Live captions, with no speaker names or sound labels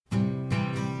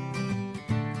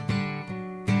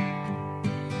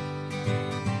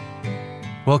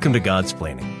Welcome to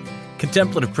Godsplaining,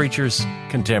 Contemplative Preachers,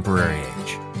 Contemporary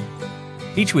Age.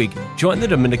 Each week, join the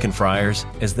Dominican friars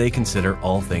as they consider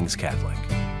all things Catholic.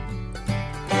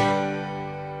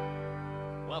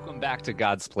 Welcome back to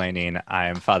Godsplaining. I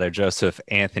am Father Joseph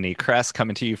Anthony Kress,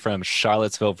 coming to you from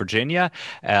Charlottesville, Virginia.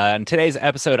 In today's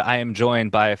episode, I am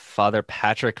joined by Father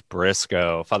Patrick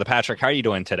Briscoe. Father Patrick, how are you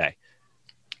doing today?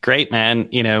 Great, man.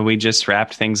 We just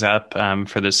wrapped things up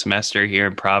for the semester here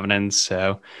in Providence.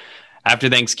 So after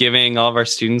Thanksgiving, all of our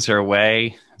students are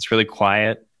away. It's really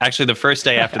quiet. Actually, the first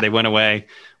day after they went away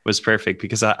was perfect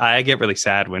because I get really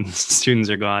sad when students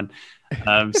are gone.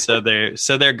 So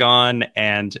they're gone,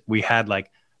 and we had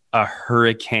like a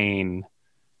hurricane,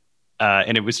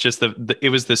 and it was just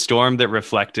it was the storm that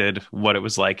reflected what it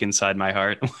was like inside my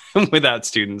heart without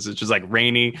students. It's just like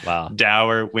rainy, Wow.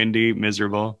 dour, windy,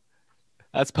 miserable.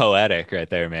 That's poetic right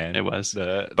there, man. It was,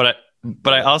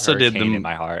 but I also did the in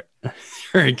my heart.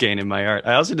 Hurricane in my heart.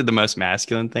 I also did the most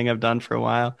masculine thing I've done for a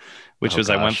while, which was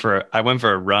gosh. I went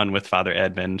for a run with Father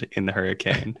Edmund in the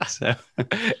hurricane. So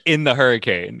In the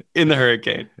hurricane.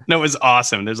 No, it was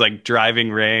awesome. There's like driving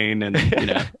rain, and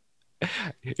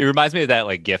It reminds me of that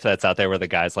like GIF that's out there where the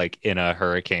guy's like in a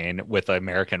hurricane with the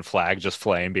American flag just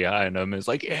flying behind him. It's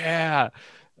like, yeah.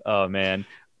 Oh man.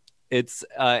 It's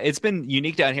been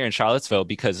unique down here in Charlottesville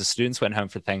because the students went home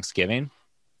for Thanksgiving.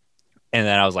 And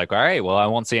then I was like, all right, well, I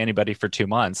won't see anybody for 2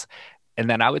 months. And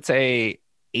then I would say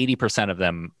 80% of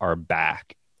them are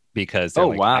back because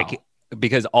wow.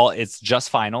 Because it's just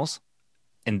finals.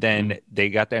 And then they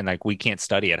got there and like, we can't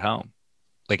study at home.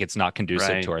 Like it's not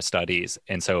conducive to our studies.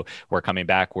 And so we're coming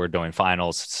back, we're doing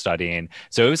finals, studying.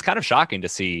 So it was kind of shocking to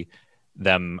see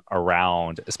them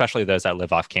around, especially those that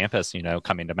live off campus,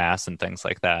 coming to mass and things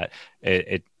like that.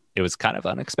 It was kind of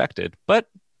unexpected, but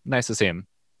nice to see him.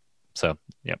 So,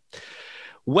 yeah.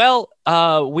 Well,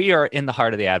 we are in the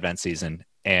heart of the Advent season.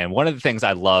 And one of the things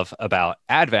I love about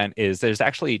Advent is there's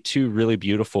actually two really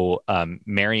beautiful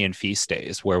Marian feast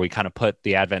days where we kind of put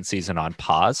the Advent season on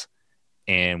pause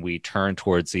and we turn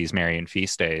towards these Marian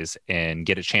feast days and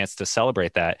get a chance to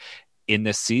celebrate that in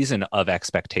this season of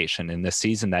expectation, in this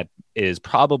season that is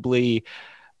probably,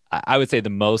 I would say, the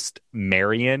most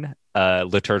Marian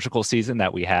liturgical season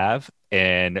that we have.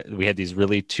 And we had these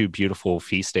really two beautiful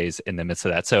feast days in the midst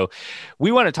of that. So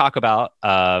we want to talk about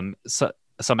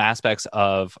some aspects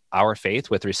of our faith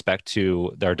with respect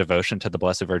to our devotion to the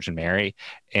Blessed Virgin Mary.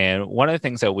 And one of the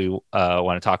things that we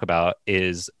want to talk about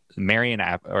is Marian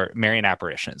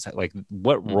apparitions. Like,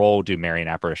 what role do Marian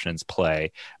apparitions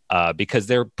play? Because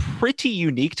they're pretty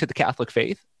unique to the Catholic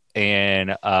faith.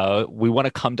 And we want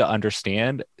to come to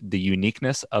understand the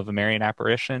uniqueness of a Marian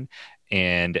apparition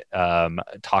and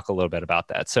talk a little bit about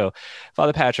that. So,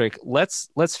 Father Patrick,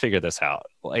 let's figure this out.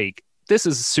 Like, this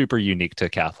is super unique to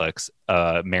Catholics,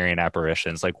 Marian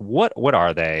apparitions. Like, what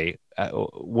are they?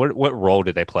 What role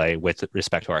do they play with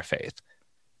respect to our faith?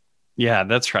 Yeah,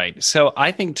 that's right. So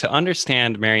I think to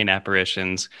understand Marian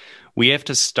apparitions, we have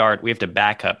to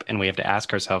back up, and we have to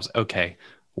ask ourselves, okay,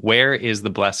 where is the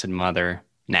Blessed Mother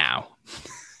now?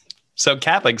 So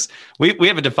Catholics, we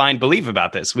have a defined belief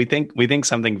about this. We think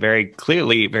something very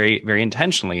clearly, very, very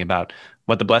intentionally about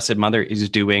what the Blessed Mother is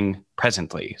doing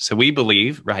presently. So we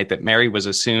believe, right, that Mary was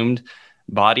assumed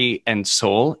body and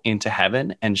soul into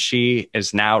heaven, and she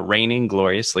is now reigning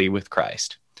gloriously with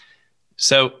Christ.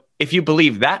 So if you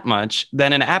believe that much,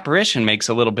 then an apparition makes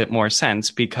a little bit more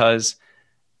sense because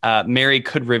Mary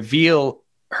could reveal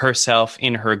herself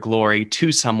in her glory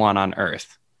to someone on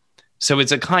earth. So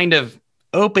it's a kind of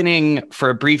opening for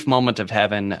a brief moment of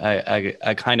heaven,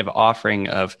 a kind of offering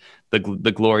of the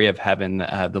glory of heaven,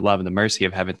 the love and the mercy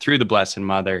of heaven through the Blessed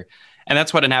Mother. And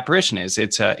that's what an apparition is.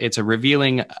 It's a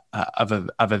revealing of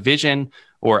a vision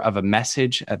or of a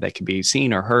message that can be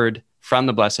seen or heard from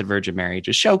the Blessed Virgin Mary,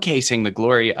 just showcasing the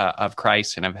glory of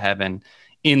Christ and of heaven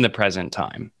in the present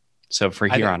time. So for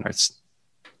here on earth.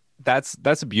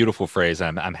 That's a beautiful phrase.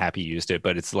 I'm happy you used it,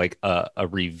 but it's like a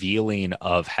revealing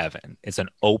of heaven. It's an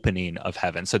opening of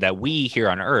heaven so that we here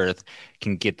on earth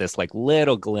can get this like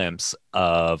little glimpse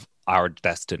of our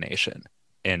destination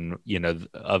and,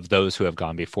 of those who have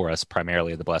gone before us,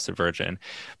 primarily the Blessed Virgin.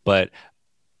 But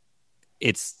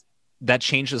that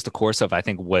changes the course of, I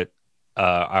think, what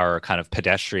our kind of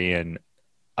pedestrian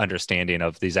understanding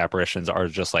of these apparitions are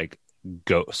just like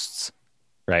ghosts.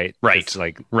 Right. It's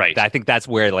like, right. I think that's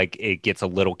where like it gets a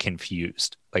little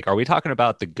confused. Like, are we talking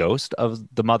about the ghost of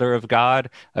the Mother of God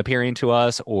appearing to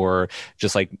us, or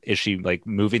just like, is she like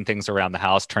moving things around the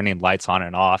house, turning lights on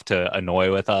and off to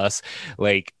annoy with us?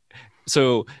 Like,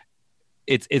 so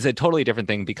it's a totally different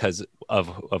thing because of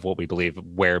what we believe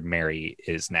where Mary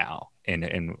is now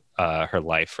in her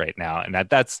life right now, and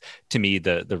that's to me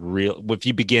the real. If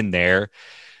you begin there,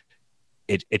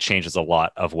 it changes a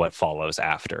lot of what follows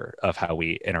after of how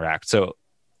we interact. So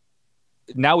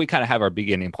now we kind of have our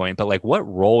beginning point, but like, what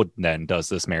role then does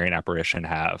this Marian apparition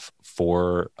have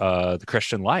for the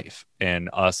Christian life and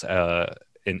us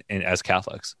in as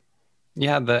Catholics?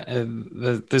 Yeah,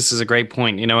 this is a great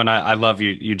point. You know, and I love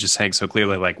you just saying so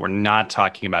clearly, like, we're not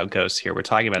talking about ghosts here. We're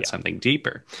talking about something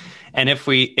deeper. And if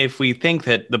we think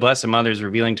that the Blessed Mother is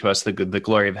revealing to us the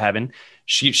glory of heaven,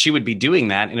 she would be doing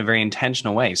that in a very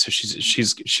intentional way. So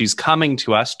she's coming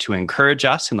to us to encourage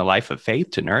us in the life of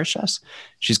faith, to nourish us.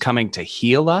 She's coming to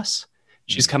heal us.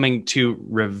 She's coming to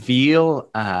reveal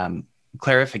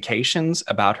clarifications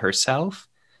about herself.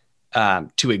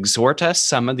 To exhort us.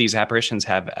 Some of these apparitions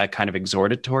have a kind of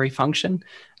exhortatory function.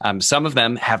 Some of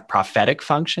them have prophetic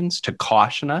functions to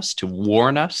caution us, to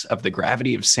warn us of the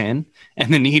gravity of sin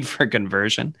and the need for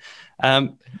conversion.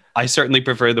 I certainly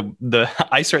prefer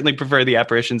the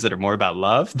apparitions that are more about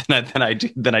love than I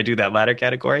do that latter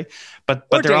category. But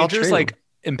or they're all dangers, true. like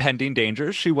impending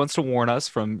dangers. She wants to warn us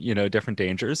from different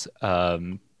dangers.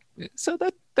 So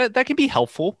that can be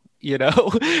helpful.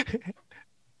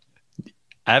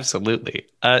 Absolutely.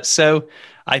 So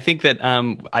I think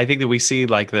that we see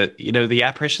like that, the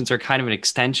apparitions are kind of an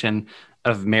extension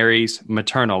of Mary's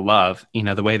maternal love,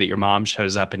 the way that your mom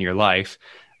shows up in your life,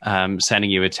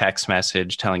 sending you a text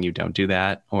message telling you don't do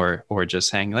that, or just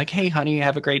saying like, hey, honey,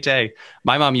 have a great day.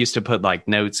 My mom used to put like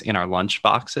notes in our lunch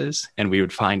boxes and we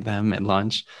would find them at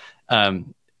lunch.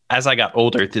 As I got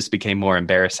older, this became more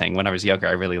embarrassing. When I was younger,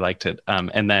 I really liked it.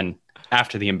 And then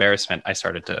after the embarrassment, I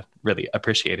started to really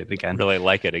appreciate it again. Really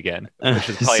like it again. Which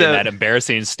is probably in that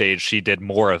embarrassing stage, she did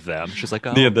more of them. She's like,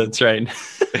 oh. Yeah, that's right.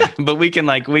 But we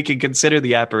can consider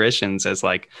the apparitions as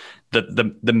like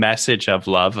the message of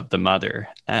love of the mother,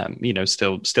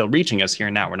 still reaching us here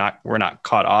and now. We're not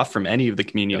caught off from any of the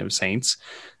communion of saints.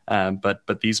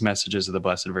 But these messages of the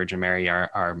Blessed Virgin Mary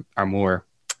are more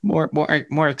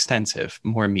extensive,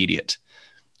 more immediate.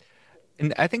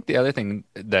 And I think the other thing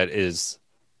that is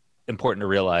important to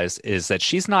realize is that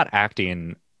she's not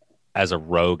acting as a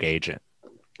rogue agent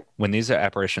when these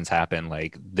apparitions happen.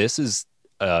 Like, this is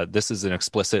an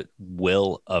explicit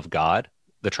will of God,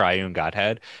 the triune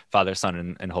Godhead, Father,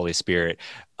 Son, and Holy Spirit,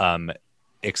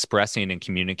 expressing and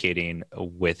communicating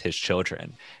with his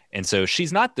children. And so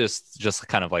she's not this just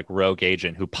kind of like rogue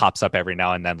agent who pops up every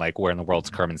now and then, like, where in the world's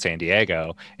Carmen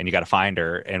Sandiego and you got to find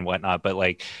her and whatnot. But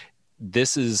like,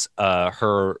 this is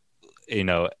her,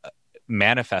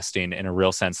 manifesting in a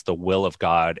real sense the will of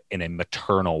God in a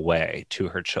maternal way to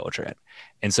her children.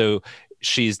 And so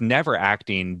she's never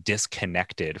acting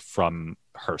disconnected from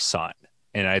her son.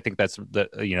 And I think that's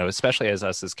especially as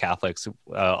us as Catholics,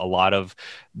 a lot of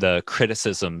the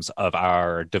criticisms of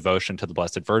our devotion to the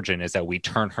Blessed Virgin is that we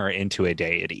turn her into a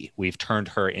deity. We've turned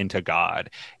her into God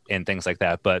and things like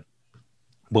that. But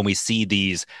when we see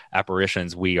these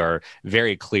apparitions, we are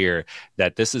very clear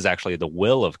that this is actually the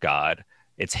will of God.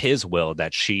 It's his will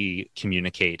that she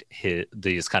communicate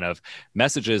these kind of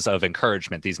messages of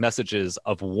encouragement, these messages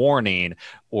of warning,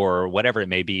 or whatever it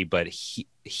may be. But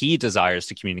he desires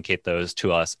to communicate those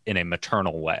to us in a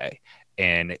maternal way.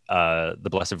 And the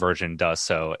Blessed Virgin does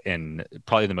so in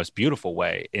probably the most beautiful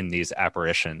way in these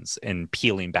apparitions, in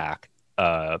peeling back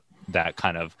that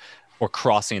kind of, or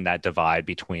crossing that divide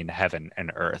between heaven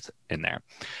and earth in there.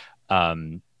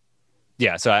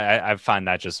 Yeah, so I find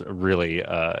that just a really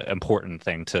important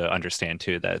thing to understand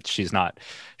too, that she's not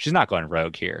going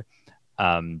rogue here.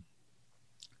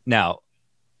 Now,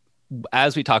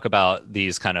 as we talk about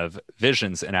these kind of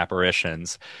visions and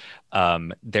apparitions,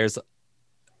 there's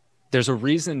a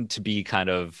reason to be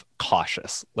kind of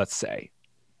cautious, let's say,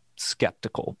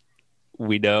 skeptical.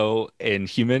 We know in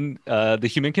the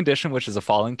human condition, which is a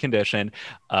fallen condition,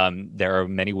 there are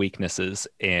many weaknesses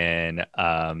in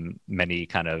many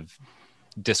kind of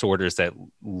disorders that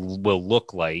will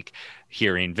look like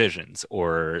hearing visions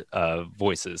or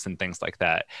voices and things like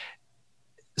that.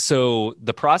 So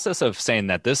the process of saying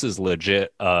that this is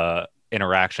legit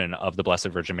interaction of the Blessed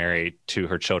Virgin Mary to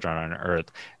her children on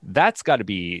earth, that's got to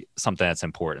be something that's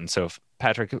important. So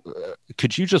Patrick,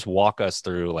 could you just walk us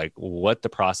through like what the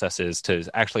process is to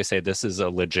actually say this is a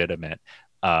legitimate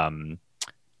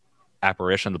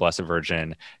apparition of the Blessed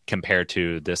Virgin compared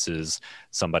to this is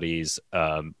somebody's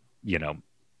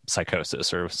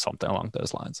psychosis or something along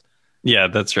those lines? Yeah,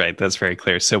 that's right. That's very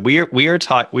clear. So we are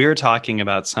talking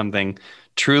about something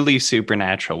truly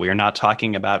supernatural. We are not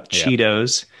talking about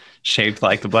Cheetos shaped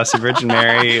like the Blessed Virgin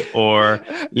Mary, or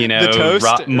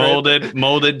toast,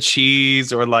 molded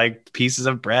cheese, or like pieces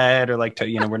of bread, or like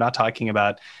we're not talking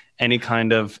about any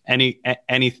kind of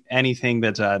anything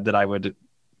that I would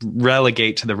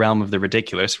relegate to the realm of the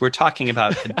ridiculous. We're talking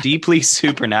about a deeply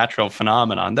supernatural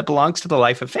phenomenon that belongs to the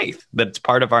life of faith, that's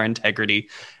part of our integrity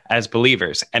as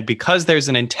believers. And because there's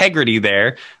an integrity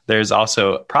there, there's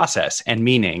also process and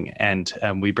meaning, and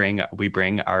we bring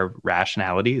our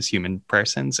rationality as human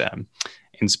persons,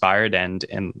 inspired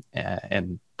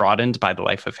and broadened by the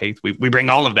life of faith. We bring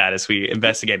all of that as we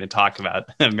investigate and talk about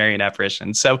Marian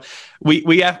apparitions. So we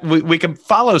can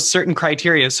follow certain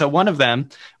criteria. So one of them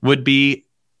would be,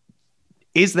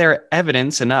 is there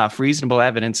reasonable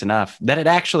evidence enough that it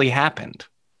actually happened?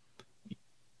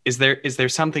 Is there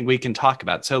something we can talk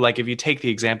about? So like if you take the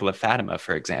example of Fatima,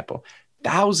 for example,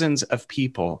 thousands of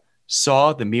people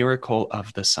saw the miracle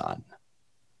of the sun.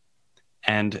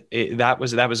 And that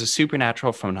was a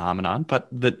supernatural phenomenon, but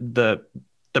the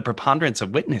preponderance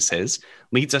of witnesses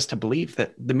leads us to believe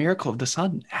that the miracle of the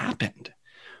sun happened.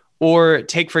 Or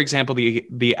take, for example,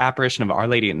 the apparition of Our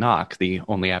Lady at Knock, the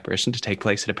only apparition to take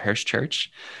place at a parish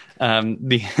church.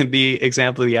 The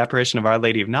example of the apparition of Our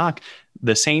Lady of Knock,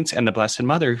 the saints and the Blessed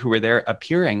Mother who were there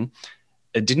appearing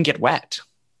didn't get wet,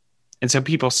 and so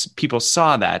people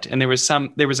saw that, and there was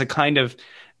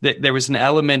an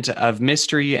element of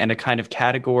mystery and a kind of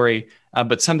category,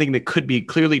 but something that could be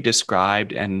clearly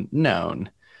described and known.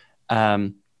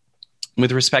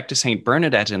 With respect to Saint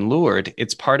Bernadette in Lourdes,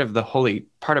 it's part of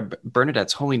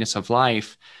Bernadette's holiness of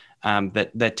life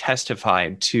that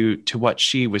testified to what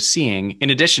she was seeing, in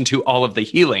addition to all of the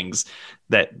healings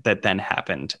that then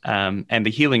happened. And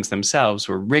the healings themselves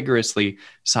were rigorously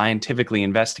scientifically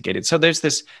investigated. So there's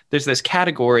this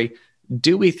category.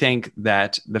 Do we think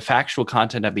that the factual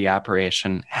content of the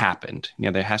apparition happened?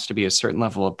 There has to be a certain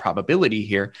level of probability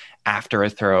here after a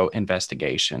thorough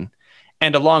investigation.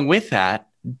 And along with that,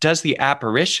 does the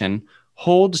apparition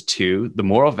hold to the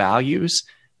moral values,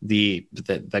 the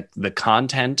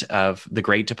content of the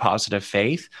great deposit of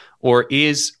faith, or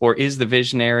is the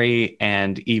visionary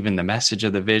and even the message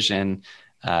of the vision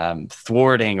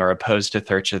thwarting or opposed to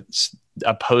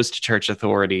church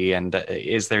authority? And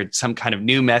is there some kind of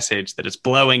new message that is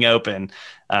blowing open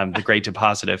the great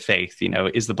deposit of faith?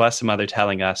 Is the Blessed Mother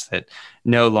telling us that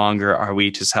no longer are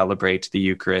we to celebrate the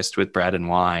Eucharist with bread and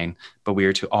wine, but we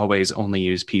are to always only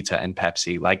use pizza and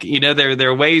Pepsi? Like, there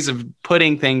are ways of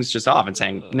putting things just off and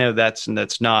saying, no, that's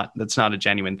not a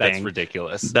genuine thing. That's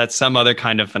ridiculous. That's some other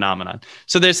kind of phenomenon.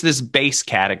 So there's this base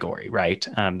category, right?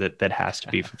 That has to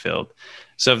be fulfilled.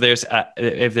 So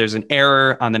if there's an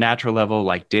error on the natural level,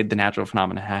 like did the natural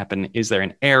phenomena happen? Is there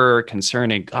an error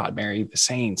concerning God, Mary, the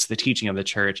saints, the teaching of the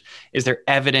church? Is there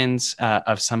evidence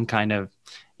of some kind of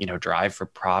drive for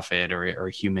profit or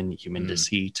human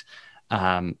deceit?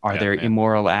 Are there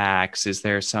immoral acts? Is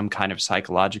there some kind of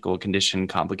psychological condition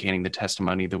complicating the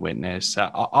testimony of the witness?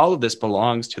 All of this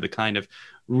belongs to the kind of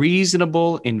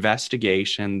reasonable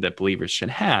investigation that believers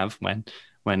should have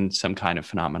when some kind of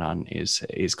phenomenon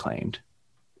is claimed.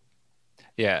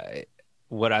 Yeah,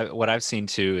 what I've seen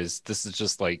too is this is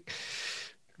just like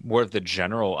more of the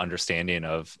general understanding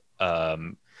of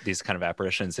these kind of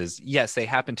apparitions is, yes, they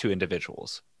happen to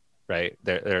individuals, right?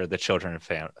 They're the children of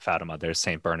Fatima. There's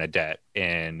Saint Bernadette,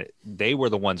 and they were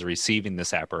the ones receiving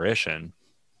this apparition,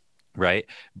 right?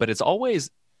 But it's always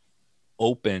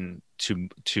open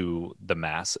to the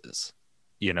masses.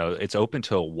 It's open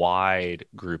to a wide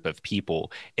group of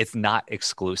people. It's not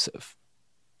exclusive.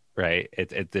 Right.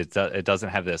 It doesn't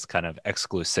have this kind of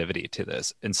exclusivity to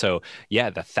this. And so, yeah,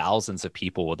 the thousands of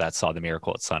people that saw the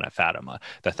miracle at sun at Fatima,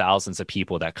 the thousands of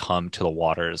people that come to the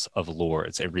waters of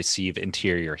Lourdes and receive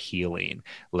interior healing,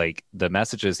 like the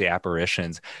messages, the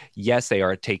apparitions, yes, they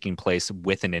are taking place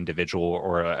with an individual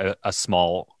or a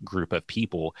small group of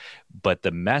people, but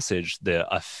the message, the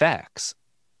effects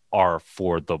are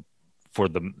for the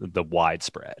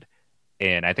widespread.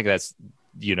 And I think that's,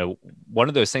 one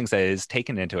of those things that is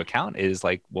taken into account is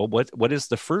like, well, what is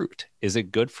the fruit? Is it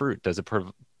good fruit? Does it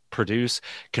produce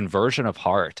conversion of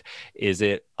heart? Is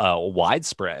it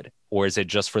widespread, or is it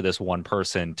just for this one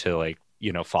person to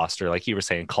foster, like you were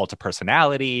saying, cult of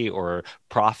personality or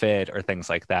profit or things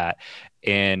like that?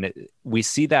 And we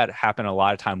see that happen a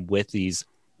lot of time with these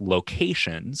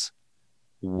locations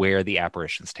where the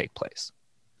apparitions take place.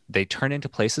 They turn into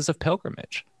places of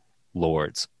pilgrimage.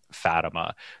 Lourdes,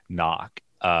 Fatima, Knock.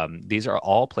 These are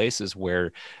all places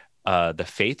where the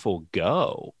faithful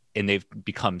go, and they've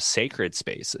become sacred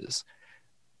spaces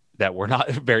that were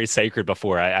not very sacred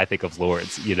before. I think of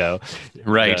Lourdes,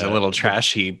 Right. A little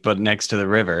trash heap, but next to the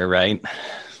river, right?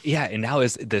 Yeah, and now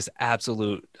is this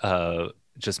absolute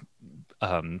just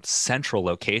central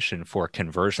location for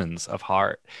conversions of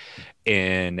heart,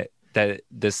 and that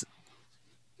this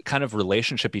kind of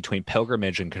relationship between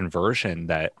pilgrimage and conversion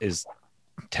that is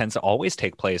tends to always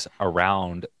take place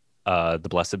around the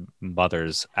Blessed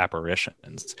Mother's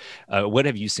apparitions. What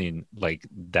have you seen like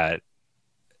that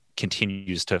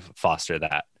continues to foster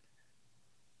that?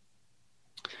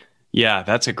 Yeah,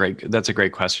 that's a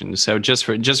great question. So just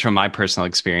from my personal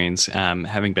experience,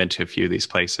 having been to a few of these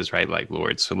places, right, like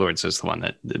Lourdes. So Lourdes is the one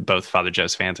that both Father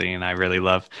Joseph Anthony and I really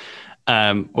love.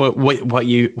 What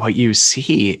you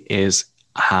see is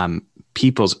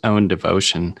people's own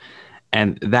devotion,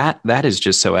 and that is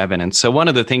just so evident. So one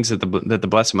of the things that the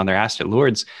Blessed Mother asked at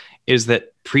Lourdes is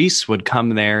that priests would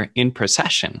come there in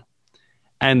procession,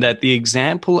 and that the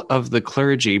example of the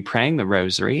clergy praying the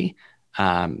Rosary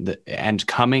and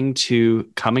coming to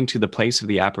the place of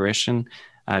the apparition,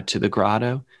 to the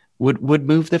grotto, would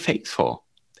move the faithful.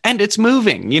 And it's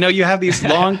moving. You have these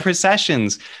long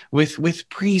processions with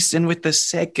priests and with the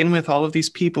sick and with all of these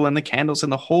people and the candles,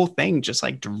 and the whole thing just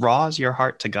like draws your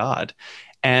heart to God.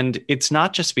 And it's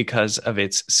not just because of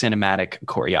its cinematic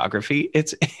choreography.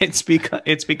 It's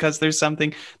because there's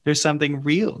something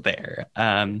real there.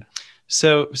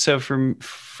 So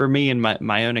for me and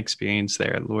my own experience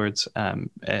there at Lourdes,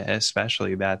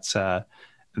 especially, that's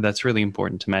really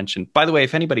important to mention. By the way,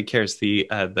 if anybody cares,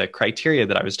 the criteria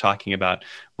that I was talking about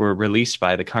were released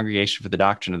by the Congregation for the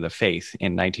Doctrine of the Faith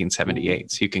in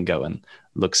 1978. So you can go and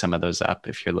look some of those up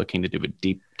if you're looking to do a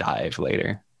deep dive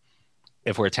later.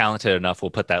 If we're talented enough,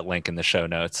 we'll put that link in the show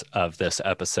notes of this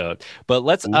episode. But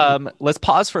let's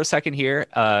pause for a second here.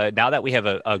 Now that we have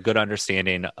a good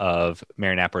understanding of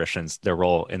Marian apparitions, their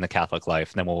role in the Catholic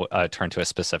life, and then we'll turn to a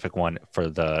specific one for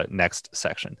the next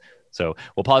section. So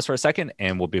we'll pause for a second,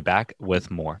 and we'll be back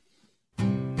with more.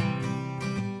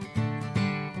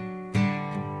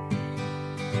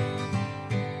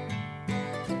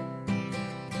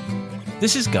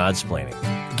 This is Godsplaining.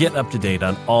 Get up to date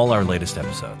on all our latest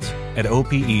episodes at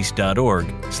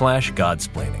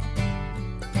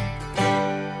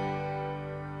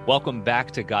opeast.org/Godsplaining. Welcome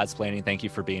back to Godsplaining. Thank you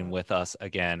for being with us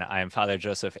again. I am Father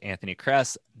Joseph Anthony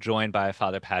Kress, joined by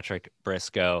Father Patrick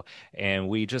Briscoe, and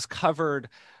we just covered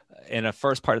in a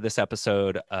first part of this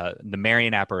episode the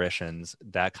Marian apparitions,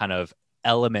 that kind of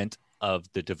element of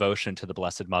the devotion to the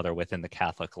Blessed Mother within the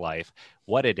Catholic life,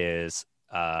 what it is,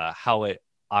 how it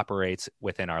operates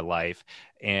within our life,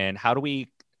 and how do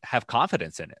we have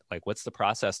confidence in it? Like, what's the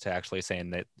process to actually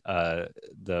saying that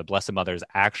the Blessed Mother is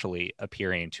actually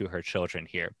appearing to her children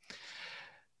here?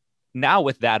 Now,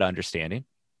 with that understanding,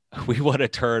 we want to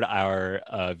turn our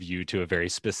view to a very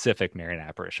specific Marian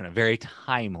apparition, a very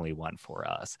timely one for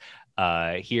us.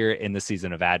 Here in the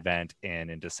season of Advent and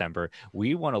in December,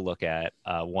 we want to look at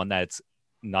one that's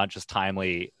not just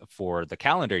timely for the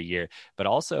calendar year, but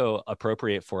also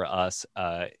appropriate for us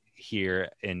here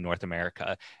in North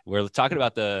America. We're talking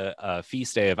about the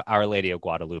feast day of Our Lady of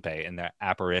Guadalupe and the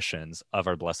apparitions of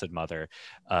our Blessed Mother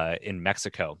in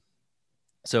Mexico.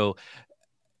 So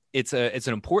it's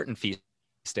an important feast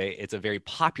day. It's a very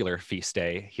popular feast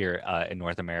day here in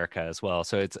North America as well.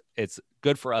 So it's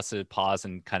good for us to pause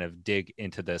and kind of dig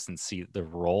into this and see the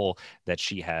role that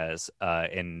she has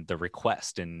in the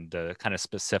request and the kind of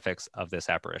specifics of this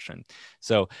apparition.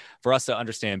 So for us to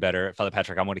understand better, Father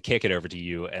Patrick, I want to kick it over to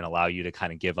you and allow you to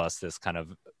kind of give us this kind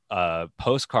of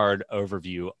postcard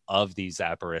overview of these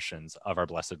apparitions of our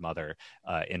Blessed Mother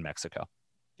in Mexico.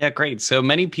 Yeah, great. So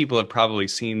many people have probably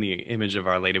seen the image of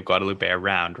Our Lady of Guadalupe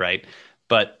around, right?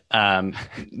 But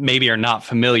maybe are not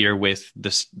familiar with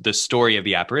the story of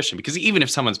the apparition, because even if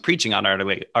someone's preaching on Our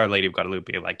Lady of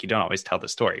Guadalupe, like, you don't always tell the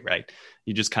story, right?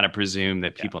 You just kind of presume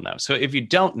that people know. So if you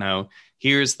don't know,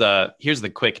 here's the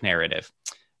quick narrative.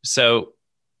 So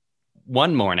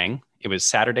one morning, it was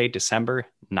Saturday, December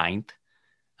 9th,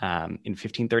 in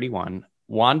 1531,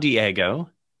 Juan Diego,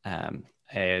 a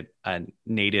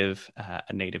native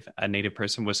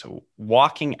person, was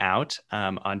walking out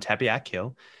on Tepeyac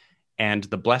Hill. And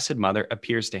the Blessed Mother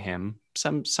appears to him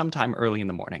sometime early in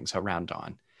the morning, so around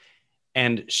dawn.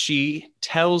 And she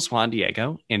tells Juan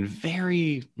Diego in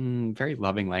very, very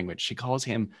loving language. She calls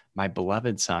him my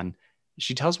beloved son.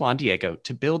 She tells Juan Diego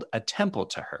to build a temple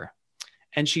to her.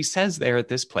 And she says there at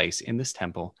this place, in this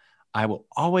temple, I will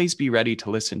always be ready to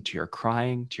listen to your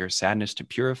crying, to your sadness, to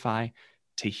purify,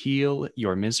 to heal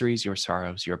your miseries, your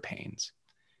sorrows, your pains.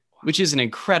 Which is an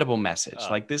incredible message.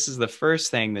 Like, this is the first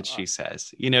thing that she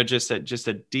says, just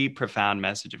a deep, profound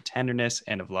message of tenderness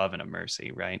and of love and of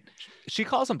mercy, right? She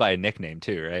calls him by a nickname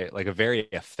too, right? Like a very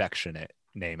affectionate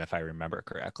name, if I remember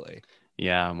correctly.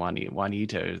 Yeah,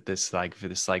 Juanito, this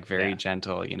very Yeah.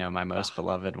 gentle, my most Ugh.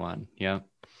 beloved one. Yeah.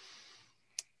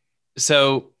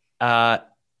 So,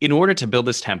 in order to build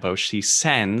this tempo, she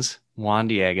sends Juan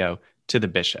Diego to the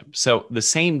bishop. So the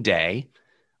same day,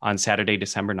 on Saturday,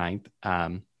 December 9th,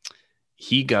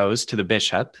 he goes to the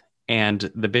bishop,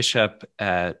 and the bishop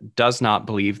does not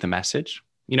believe the message.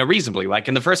 Reasonably, like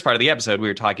in the first part of the episode, we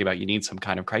were talking about you need some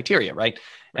kind of criteria, right?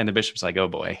 And the bishop's like, oh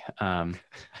boy, I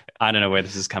don't know where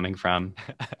this is coming from.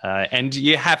 And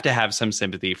you have to have some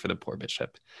sympathy for the poor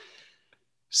bishop.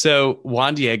 So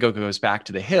Juan Diego goes back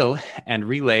to the hill and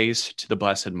relays to the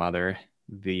Blessed Mother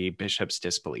the bishop's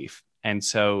disbelief. And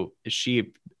so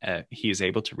he is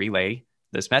able to relay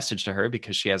this message to her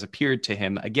because she has appeared to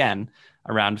him again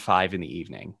around 5 in the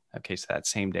evening. Okay, so that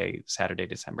same day, Saturday,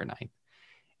 December 9th.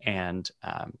 And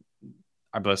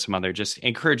our Blessed Mother just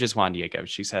encourages Juan Diego.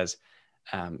 She says,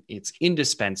 it's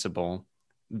indispensable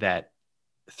that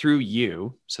through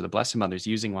you, so the Blessed Mother is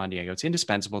using Juan Diego, it's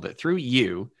indispensable that through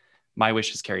you, my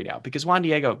wish is carried out, because Juan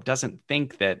Diego doesn't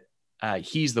think that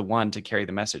he's the one to carry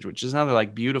the message, which is another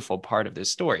beautiful part of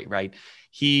this story, right?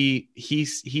 He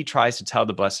tries to tell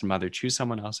the Blessed Mother, choose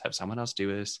someone else, have someone else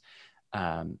do this,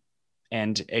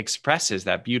 and expresses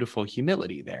that beautiful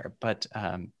humility there. But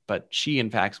she in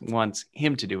fact wants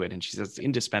him to do it, and she says it's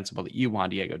indispensable that you, Juan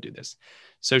Diego, do this.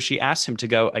 So she asks him to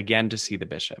go again to see the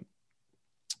bishop.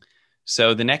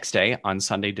 So the next day, on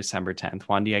Sunday, December 10th,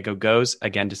 Juan Diego goes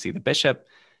again to see the bishop.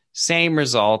 Same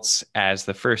results as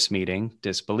the first meeting,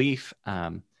 disbelief,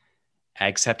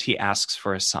 except he asks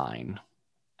for a sign.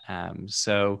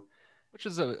 Which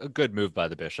is a good move by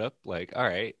the bishop. Like, all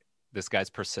right, this guy's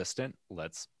persistent.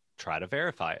 Let's try to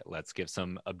verify it. Let's give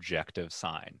some objective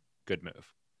sign. Good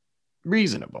move.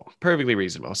 Reasonable, perfectly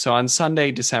reasonable. So on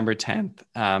Sunday, December 10th,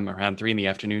 around 3 in the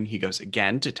afternoon, he goes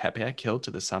again to Tepeyac Hill,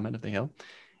 to the summit of the hill,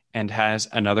 and has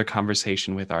another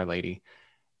conversation with Our Lady.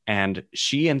 And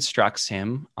she instructs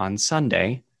him on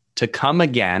Sunday to come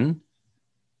again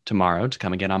tomorrow, to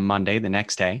come again on Monday, the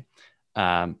next day.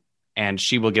 And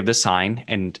she will give the sign,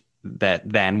 and that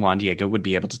then Juan Diego would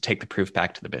be able to take the proof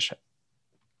back to the bishop.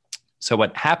 So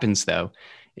what happens, though,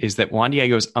 is that Juan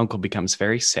Diego's uncle becomes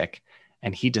very sick,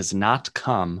 and he does not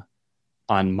come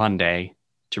on Monday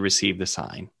to receive the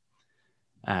sign.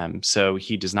 So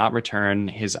he does not return.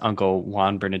 His uncle,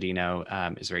 Juan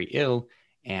Bernardino, is very ill,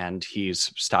 and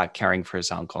he's stopped caring for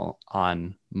his uncle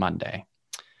on Monday.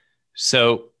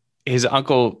 So his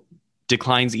uncle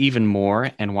declines even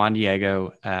more, and Juan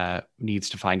Diego needs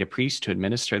to find a priest to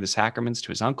administer the sacraments to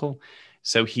his uncle.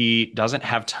 So he doesn't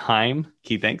have time,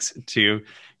 he thinks, to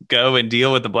go and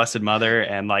deal with the Blessed Mother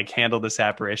and handle this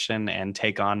apparition and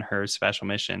take on her special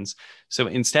missions. So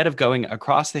instead of going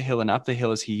across the hill and up the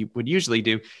hill as he would usually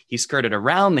do, he skirted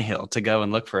around the hill to go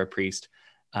and look for a priest.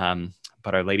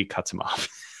 But Our Lady cuts him off.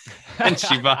 And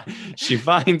she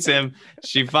finds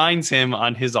him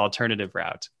on his alternative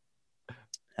route.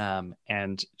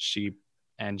 And she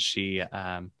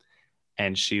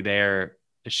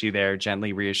there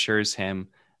gently reassures him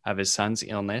of his son's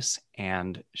illness,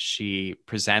 and she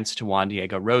presents to Juan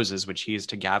Diego roses, which he is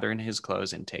to gather in his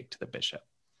clothes and take to the bishop.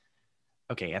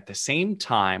 Okay, at the same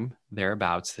time,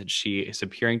 thereabouts, that she is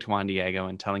appearing to Juan Diego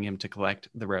and telling him to collect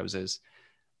the roses,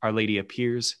 Our Lady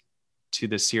appears to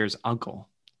the seer's uncle.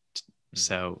 Mm-hmm.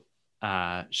 So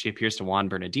she appears to Juan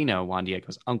Bernardino, Juan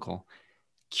Diego's uncle,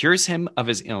 cures him of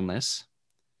his illness,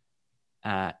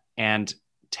 and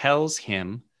tells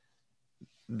him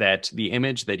that the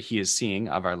image that he is seeing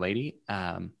of Our Lady,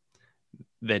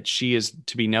 that she is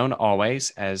to be known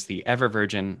always as the ever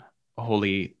Virgin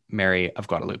Holy Mary of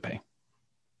Guadalupe.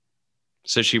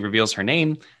 So she reveals her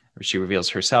name, or she reveals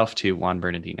herself to Juan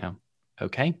Bernardino.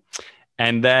 Okay.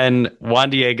 And then Juan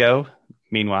Diego,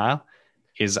 meanwhile,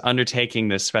 is undertaking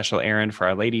this special errand for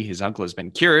Our Lady. His uncle has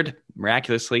been cured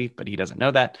miraculously, but he doesn't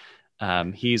know that.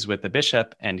 He's with the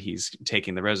bishop, and he's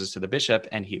taking the roses to the bishop,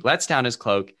 and he lets down his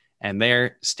cloak, and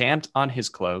there, stamped on his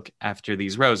cloak after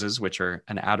these roses, which are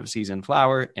an out-of-season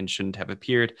flower and shouldn't have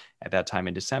appeared at that time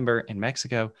in December in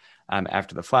Mexico,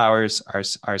 after the flowers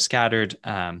are scattered,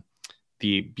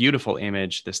 the beautiful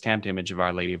image, the stamped image of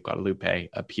Our Lady of Guadalupe,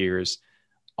 appears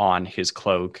on his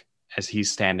cloak as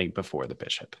he's standing before the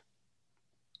bishop.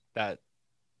 It's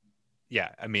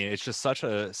just such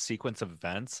a sequence of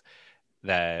events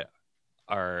that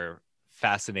are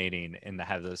fascinating in the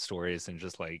head of those stories, and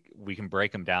just we can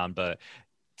break them down, but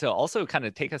to also kind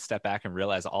of take a step back and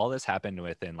realize all this happened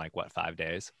within 5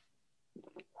 days.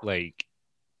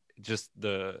 Just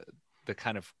the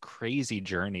kind of crazy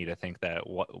journey to think that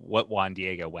what Juan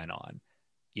Diego went on,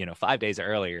 5 days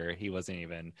earlier, he wasn't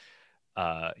even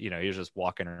He was just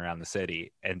walking around the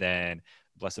city, and then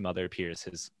Blessed Mother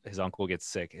appears. His uncle gets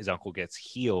sick. His uncle gets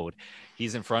healed.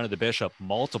 He's in front of the bishop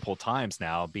multiple times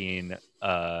now, being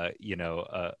a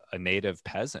native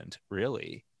peasant,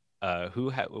 really,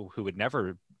 who would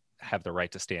never have the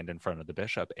right to stand in front of the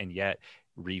bishop, and yet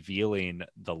revealing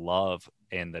the love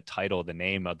and the title, the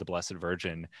name of the Blessed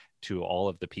Virgin to all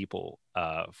of the people,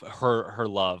 her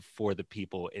love for the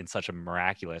people in such a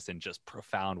miraculous and just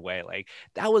profound way. Like,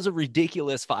 that was a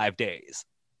ridiculous 5 days.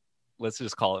 Let's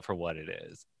just call it for what it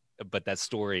is. But that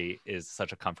story is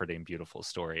such a comforting, beautiful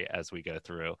story as we go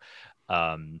through.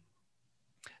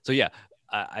 So yeah,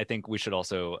 I think we should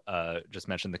also just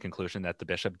mention the conclusion that the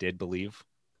bishop did believe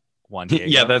Juan Diego.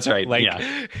 Yeah, that's right. Like,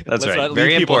 yeah, that's right. not Very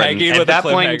leave people important. hanging At with a that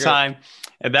point in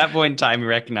cliffhanger. time, he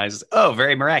recognizes, oh,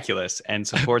 very miraculous, and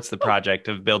supports the project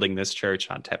of building this church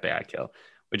on Tepeyaquil,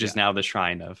 which is now the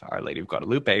shrine of Our Lady of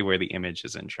Guadalupe, where the image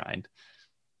is enshrined.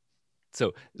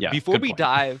 So before we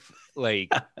dive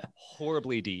like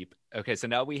horribly deep, okay, so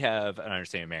now we have an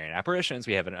understanding of Marian apparitions.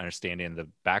 We have an understanding of the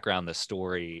background, the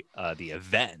story, the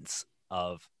events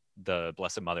of the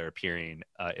Blessed Mother appearing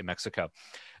in Mexico.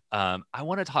 I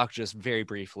want to talk just very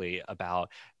briefly about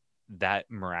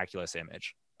that miraculous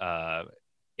image.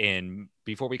 And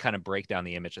before we kind of break down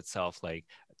the image itself, like,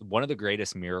 one of the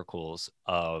greatest miracles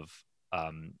of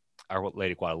Our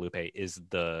Lady of Guadalupe is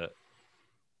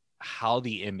how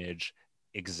the image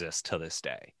exists to this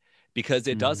day, because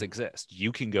it does exist.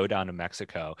 You can go down to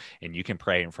Mexico and you can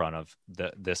pray in front of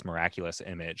this miraculous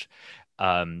image.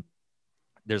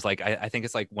 There's like, I think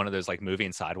it's like one of those like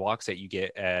moving sidewalks that you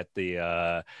get at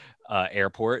the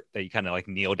airport that you kind of like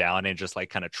kneel down and just like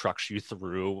kind of trucks you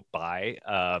through by.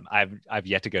 I've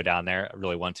yet to go down there. I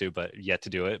really want to, but yet to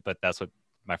do it. But that's what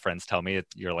my friends tell me.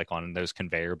 You're like on those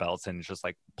conveyor belts and it just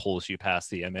like pulls you past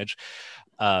the image.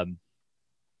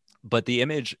 But the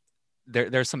image,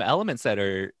 there's some elements that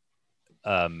are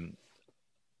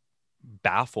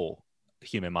baffle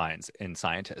human minds and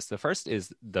scientists. The first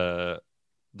is the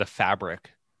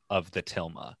fabric of the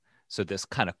tilma. So this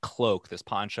kind of cloak, this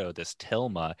poncho, this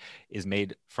tilma is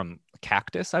made from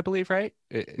cactus, I believe, right?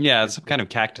 Yeah, it's some kind of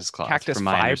cactus cloth, cactus from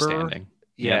my fiber. understanding.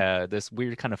 Yeah, this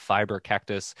weird kind of fiber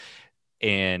cactus.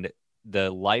 And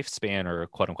the lifespan, or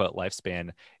quote unquote lifespan,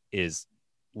 is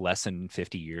less than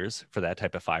 50 years for that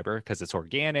type of fiber, because it's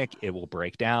organic. It will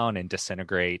break down and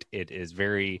disintegrate. It is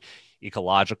very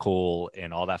ecological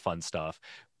and all that fun stuff,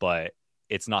 but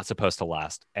it's not supposed to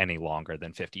last any longer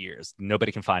than 50 years.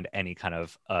 Nobody can find any kind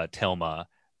of tilma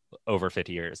over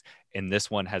 50 years. And this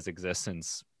one has existed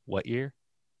since what year?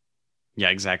 Yeah,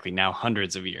 exactly. Now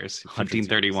hundreds of years.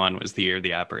 1531 was the year of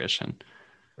the apparition.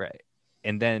 Right.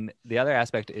 And then the other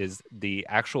aspect is the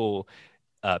actual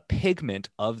pigment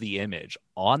of the image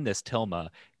on this tilma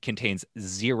contains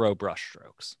 0 brush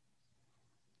strokes.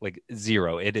 Like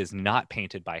 0. It is not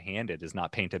painted by hand. It is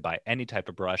not painted by any type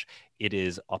of brush. It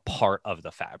is a part of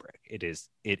the fabric. It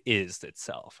is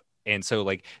itself. And so,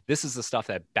 like, this is the stuff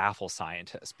that baffles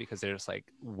scientists, because they're just like,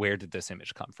 where did this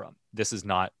image come from? This is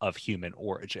not of human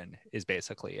origin, is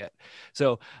basically it.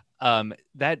 So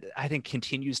that, I think,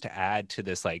 continues to add to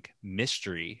this like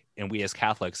mystery. And we as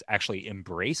Catholics actually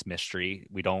embrace mystery.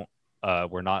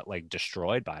 We're not like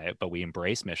destroyed by it, but we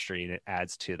embrace mystery, and it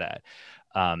adds to that.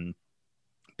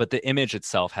 But the image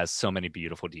itself has so many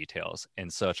beautiful details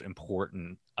and such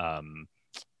importance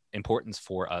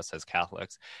for us as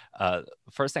Catholics.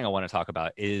 First thing I want to talk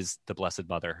about is the Blessed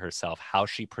Mother herself. How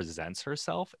she presents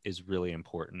herself is really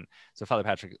important. So, Father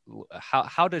Patrick,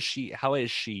 how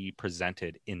is she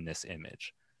presented in this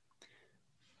image?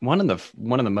 One of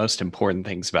the most important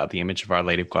things about the image of Our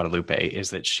Lady of Guadalupe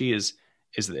is that she's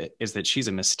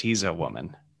a mestizo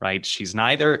woman, right? She's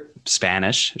neither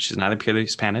Spanish, she's neither purely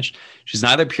Spanish, she's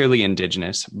neither purely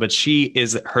indigenous, but she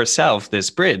is herself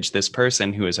this bridge, this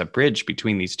person who is a bridge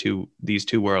between these two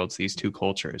worlds, these two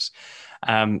cultures.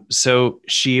 So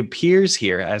she appears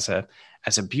here as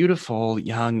a beautiful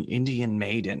young Indian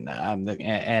maiden,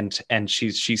 and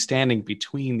she's standing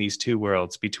between these two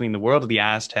worlds, between the world of the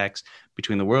Aztecs,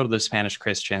 between the world of the Spanish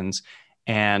Christians,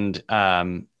 and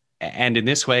in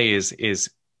this way is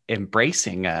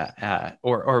embracing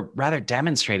or rather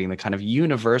demonstrating the kind of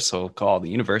universal call, the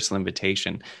universal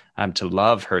invitation to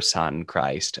love her son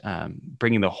Christ,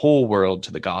 bringing the whole world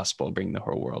to the gospel, bringing the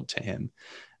whole world to him.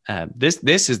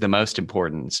 This is the most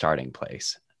important starting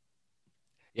place.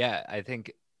 Yeah, I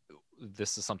think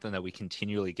this is something that we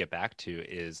continually get back to,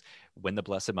 is when the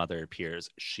Blessed Mother appears,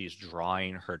 she's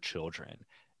drawing her children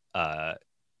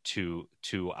to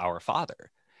our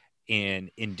Father.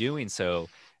 And in doing so,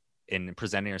 in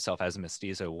presenting herself as a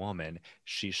mestizo woman,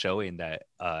 she's showing that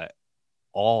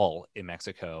all in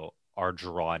Mexico are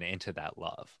drawn into that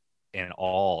love, and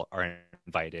all are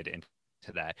invited into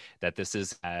that this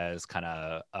is as kind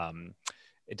of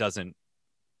it doesn't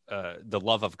the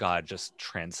love of God just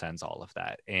transcends all of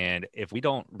that. And if we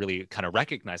don't really kind of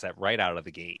recognize that right out of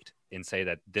the gate and say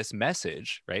that this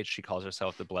message, right, she calls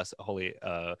herself the blessed holy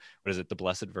what is it, the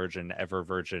Blessed Virgin, ever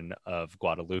Virgin of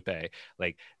Guadalupe,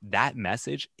 like that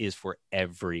message is for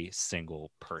every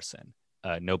single person.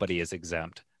 Nobody is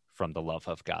exempt from the love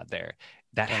of God there.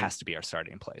 That has to be our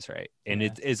starting place, right? And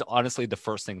it is honestly the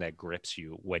first thing that grips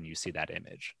you when you see that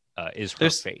image is her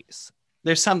face.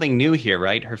 There's something new here,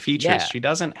 right? Her features. Yeah. She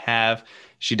doesn't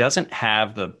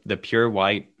have the pure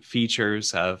white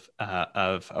features of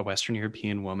a Western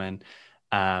European woman.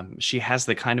 She has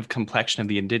the kind of complexion of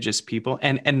the indigenous people,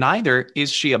 and neither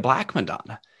is she a Black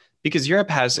Madonna, because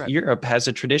Europe has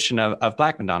a tradition of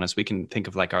Black Madonnas. We can think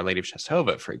of like Our Lady of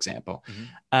Czestochowa, for example.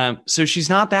 Mm-hmm. So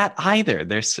she's not that either.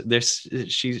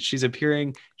 She's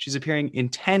appearing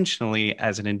intentionally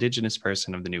as an indigenous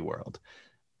person of the New World.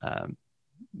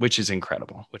 Which is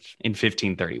incredible. In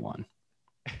 1531.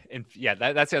 And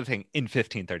that's the other thing. In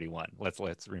 1531, let's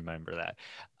remember that.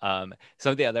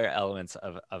 Some of the other elements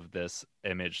of this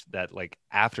image that, like,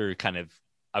 after kind of,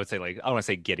 I would say, like, I don't want to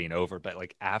say getting over, but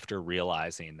like after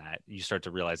realizing that, you start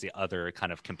to realize the other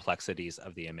kind of complexities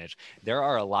of the image. There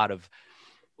are a lot of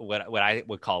what I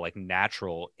would call like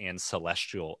natural and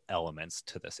celestial elements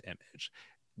to this image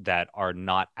that are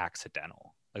not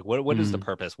accidental. Like what is the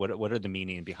purpose? What are the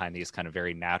meaning behind these kind of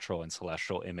very natural and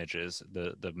celestial images,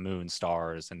 the moon,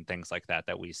 stars, and things like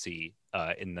that we see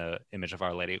in the image of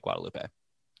Our Lady of Guadalupe?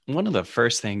 One of the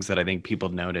first things that I think people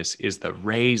notice is the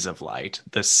rays of light,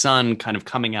 the sun kind of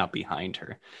coming out behind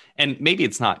her. And maybe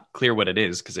it's not clear what it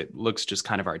is because it looks just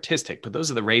kind of artistic, but those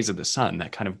are the rays of the sun,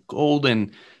 that kind of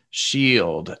golden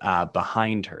shield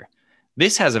behind her.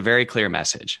 This has a very clear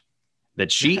message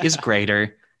that she is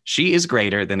greater. She is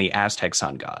greater than the Aztec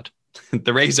sun god.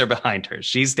 The rays are behind her.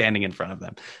 She's standing in front of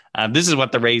them. This is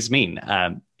what the rays mean.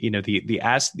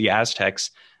 The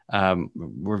Aztecs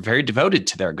were very devoted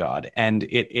to their god, and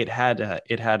it had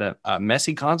a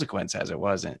messy consequence as it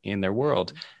was in their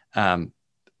world.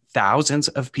 Thousands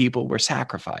of people were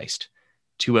sacrificed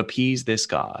to appease this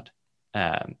god.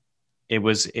 It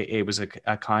was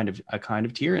a kind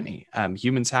of tyranny.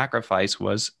 Human sacrifice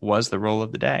was the role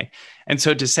of the day, and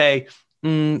so to say,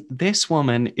 this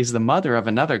woman is the mother of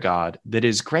another god that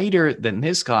is greater than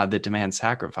this god that demands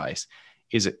sacrifice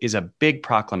is a big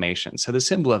proclamation. So the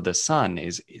symbol of the sun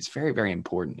is very, very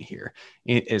important here,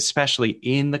 especially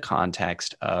in the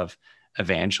context of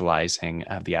evangelizing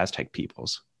the Aztec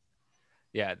peoples.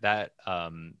 Yeah, that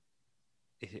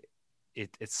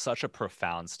it's such a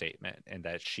profound statement, and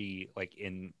that she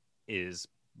is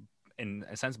in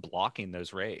a sense blocking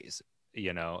those rays.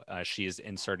 She is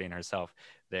inserting herself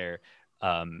there.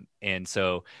 And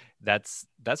so that's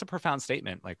a profound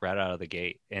statement, like right out of the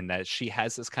gate, and that she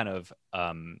has this kind of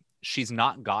she's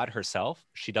not God herself.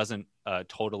 She doesn't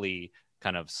totally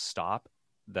kind of stop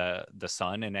the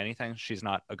sun and anything. She's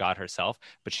not a God herself,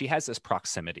 but she has this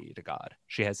proximity to God.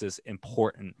 She has this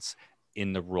importance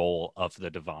in the role of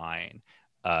the divine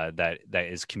that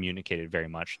is communicated very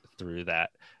much through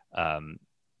that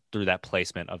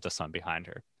placement of the sun behind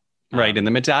her. Right. And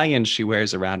the medallion she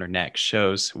wears around her neck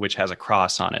which has a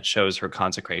cross on it, shows her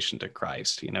consecration to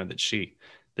Christ,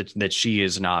 that she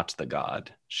is not the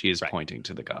God. She is pointing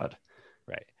to the God.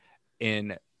 Right.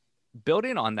 In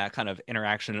building on that kind of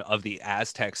interaction of the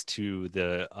Aztecs to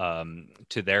their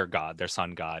God, their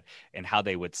sun god, and how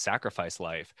they would sacrifice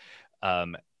life,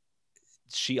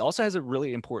 she also has a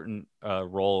really important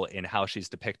role in how she's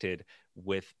depicted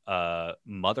with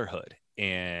motherhood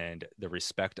and the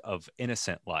respect of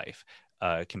innocent life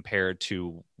compared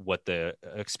to what the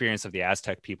experience of the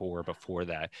Aztec people were before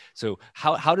that. So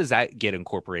how does that get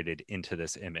incorporated into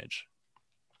this image?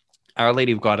 Our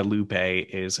Lady of Guadalupe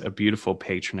is a beautiful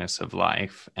patroness of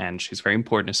life, and she's very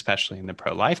important, especially in the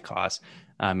pro-life cause,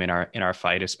 in our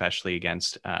fight, especially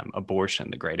against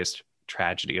abortion, the greatest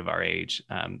tragedy of our age,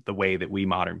 the way that we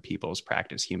modern peoples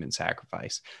practice human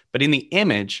sacrifice. But in the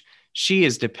image, she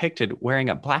is depicted wearing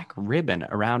a black ribbon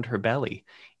around her belly,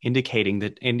 indicating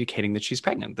that she's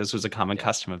pregnant. This was a common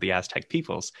custom of the Aztec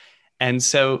peoples. And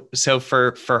so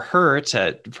for her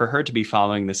to be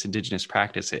following this indigenous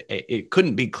practice, it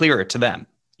couldn't be clearer to them.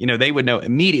 They would know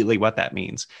immediately what that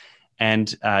means.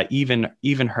 And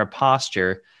even her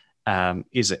posture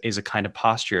is a kind of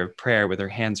posture of prayer with her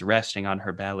hands resting on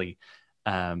her belly,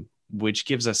 which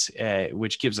gives us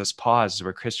pause as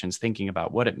we're Christians, thinking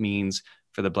about what it means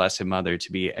for the Blessed Mother to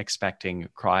be expecting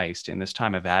Christ in this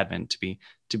time of Advent,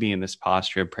 to be in this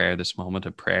posture of prayer, this moment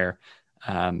of prayer,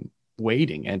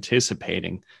 waiting,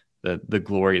 anticipating the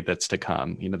glory that's to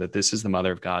come, that this is the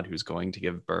mother of God who's going to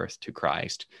give birth to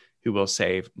Christ, who will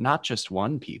save not just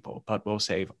one people, but will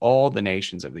save all the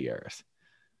nations of the earth.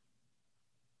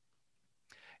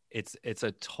 It's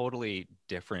a totally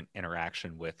different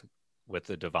interaction with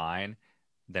the divine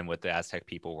than what the Aztec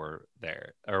people were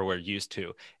used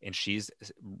to. And she's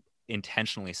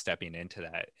intentionally stepping into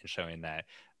that and showing that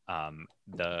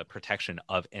the protection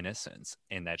of innocence,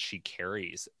 and that she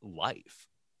carries life,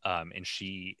 and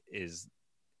she is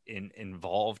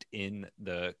involved in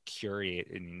the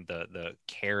curating, the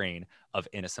caring of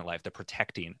innocent life, the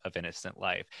protecting of innocent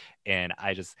life. And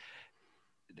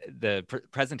the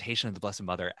presentation of the Blessed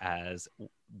Mother as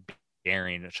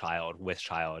bearing a child with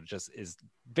child just is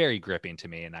very gripping to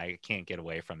me, and I can't get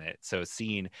away from it. So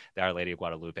seeing the Our Lady of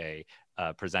Guadalupe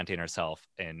presenting herself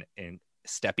and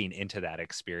stepping into that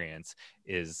experience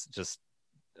is just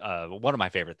one of my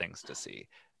favorite things to see.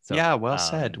 So, yeah, well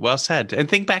said. And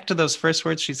think back to those first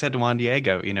words she said to Juan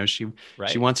Diego.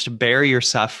 She wants to bear your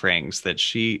sufferings, that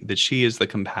she is the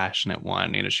compassionate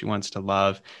one. She wants to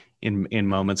love in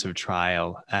moments of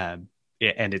trial, and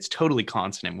it's totally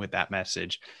consonant with that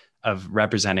message of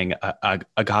representing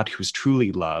a God who's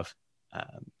truly love,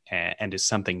 and is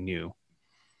something new.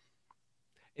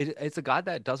 It's a God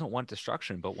that doesn't want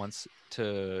destruction, but wants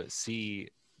to see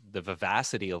the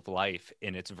vivacity of life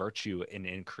in its virtue and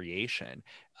in creation,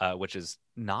 which is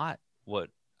not what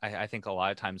I think a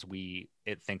lot of times we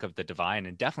think of the divine,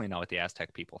 and definitely not what the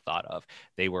Aztec people thought of.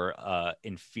 They were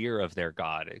in fear of their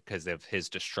God because of his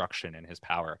destruction and his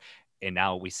power. And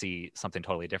now we see something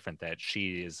totally different, that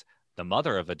she is the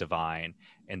mother of a divine,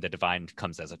 and the divine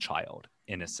comes as a child,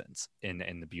 innocence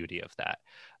in the beauty of that.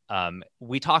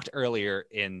 We talked earlier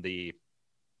in the,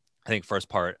 I think, first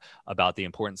part about the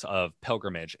importance of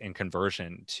pilgrimage and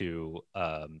conversion to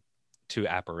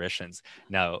apparitions.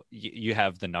 Now you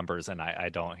have the numbers and I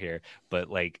don't here, but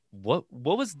like what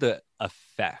was the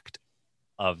effect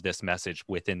of this message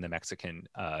within the Mexican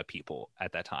people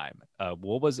at that time?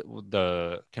 What was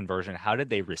the conversion? How did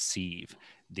they receive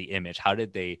the image? How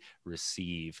did they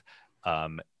receive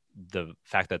the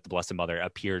fact that the Blessed Mother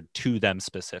appeared to them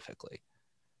specifically?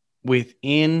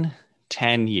 Within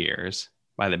 10 years,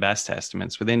 by the best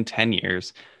estimates, within 10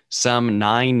 years, some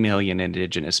 9 million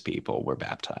indigenous people were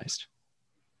baptized.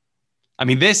 I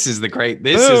mean, this is the great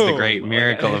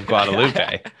miracle of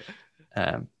Guadalupe,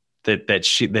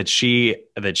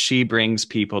 that she brings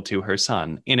people to her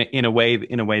son in a way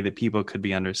that people could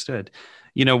be understood.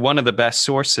 One of the best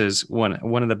sources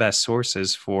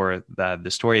for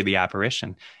the story of the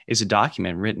apparition is a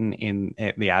document written in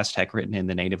the Aztec, written in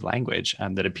the native language,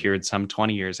 that appeared some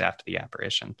 20 years after the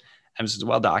apparition. And this is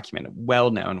well documented, well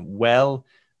known, well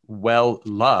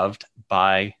loved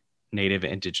by native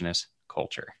indigenous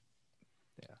culture.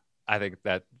 Yeah, I think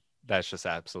that's just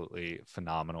absolutely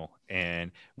phenomenal.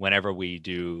 And whenever we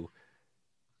do,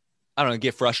 I don't know,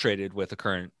 get frustrated with the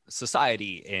current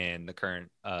society and the current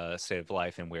state of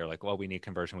life, and we're like, well, we need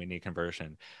conversion.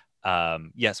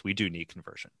 Yes, we do need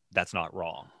conversion. That's not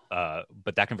wrong.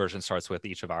 But that conversion starts with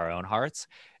each of our own hearts,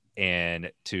 and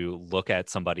to look at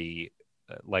somebody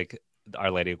like Our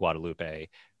Lady of Guadalupe,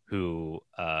 who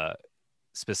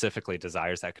specifically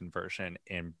desires that conversion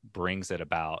and brings it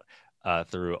about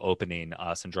through opening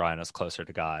us and drawing us closer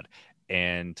to God,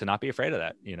 and to not be afraid of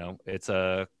that. It's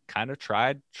a kind of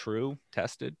tried, true,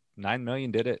 tested. 9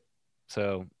 million did it.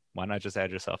 So why not just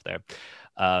add yourself there?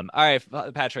 All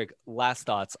right, Patrick, last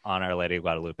thoughts on Our Lady of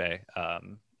Guadalupe.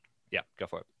 Yeah, go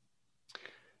for it.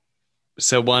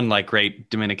 So one great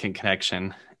Dominican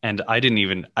connection, and I didn't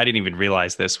even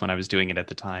realize this when I was doing it at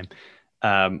the time.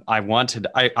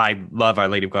 I love Our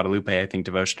Lady of Guadalupe. I think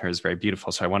devotion to her is very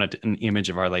beautiful. So I wanted an image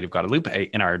of Our Lady of Guadalupe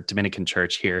in our Dominican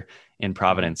church here in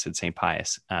Providence at St.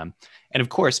 Pius. And of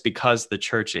course, because the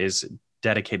church is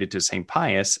dedicated to St.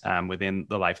 Pius, within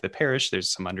the life of the parish,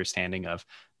 there's some understanding of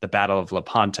the Battle of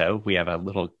Lepanto. We have a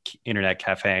little internet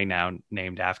cafe now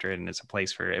named after it, and it's a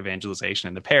place for evangelization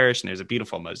in the parish. And there's a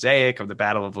beautiful mosaic of the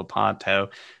Battle of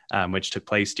Lepanto, which took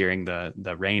place during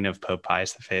the reign of Pope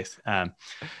Pius V.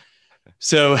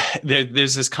 So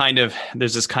there's this kind of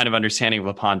understanding of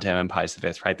Lepanto and Pius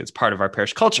V, right? That's part of our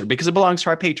parish culture because it belongs to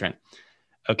our patron.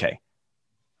 Okay,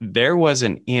 there was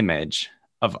an image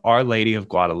of Our Lady of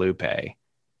Guadalupe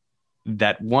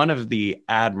that one of the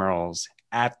admirals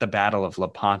at the Battle of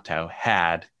Lepanto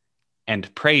had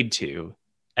and prayed to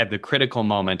at the critical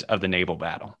moment of the naval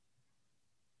battle.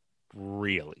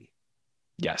 Really?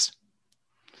 Yes.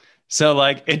 So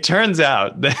like it turns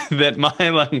out that my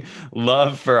like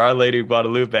love for Our Lady of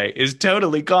Guadalupe is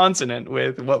totally consonant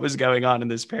with what was going on in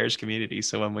this parish community.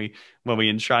 So when we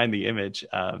enshrine the image,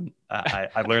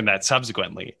 I learned that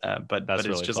subsequently. But it's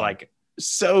really just fun. Like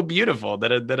so beautiful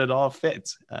that it all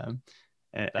fits and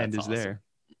is awesome. There.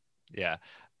 Yeah.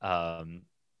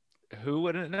 Who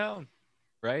wouldn't have known?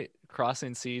 Right?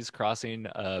 Crossing seas, crossing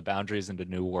boundaries into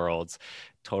new worlds.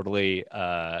 Totally.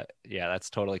 That's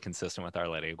totally consistent with Our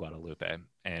Lady of Guadalupe,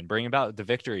 and bringing about the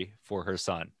victory for her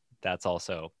son. That's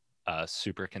also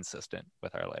super consistent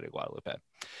with Our Lady of Guadalupe.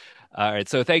 All right.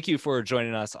 So thank you for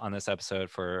joining us on this episode.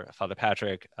 For Father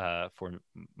Patrick, for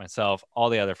myself, all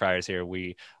the other friars here,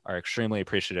 we are extremely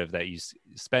appreciative that you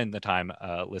spend the time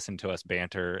listening to us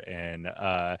banter and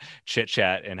chit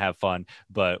chat and have fun.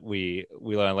 But we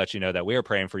want to let you know that we are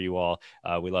praying for you all.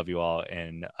 We love you all.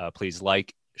 And please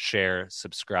share,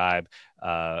 subscribe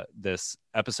this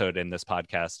episode in this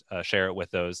podcast, share it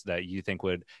with those that you think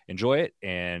would enjoy it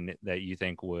and that you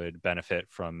think would benefit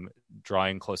from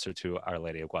drawing closer to Our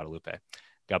Lady of Guadalupe.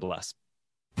 God bless.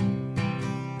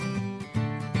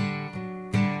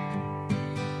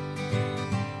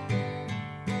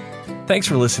 Thanks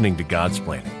for listening to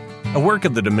Godsplaining, a work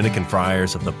of the Dominican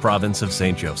Friars of the Province of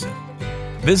St. Joseph.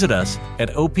 Visit us at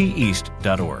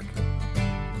opeast.org.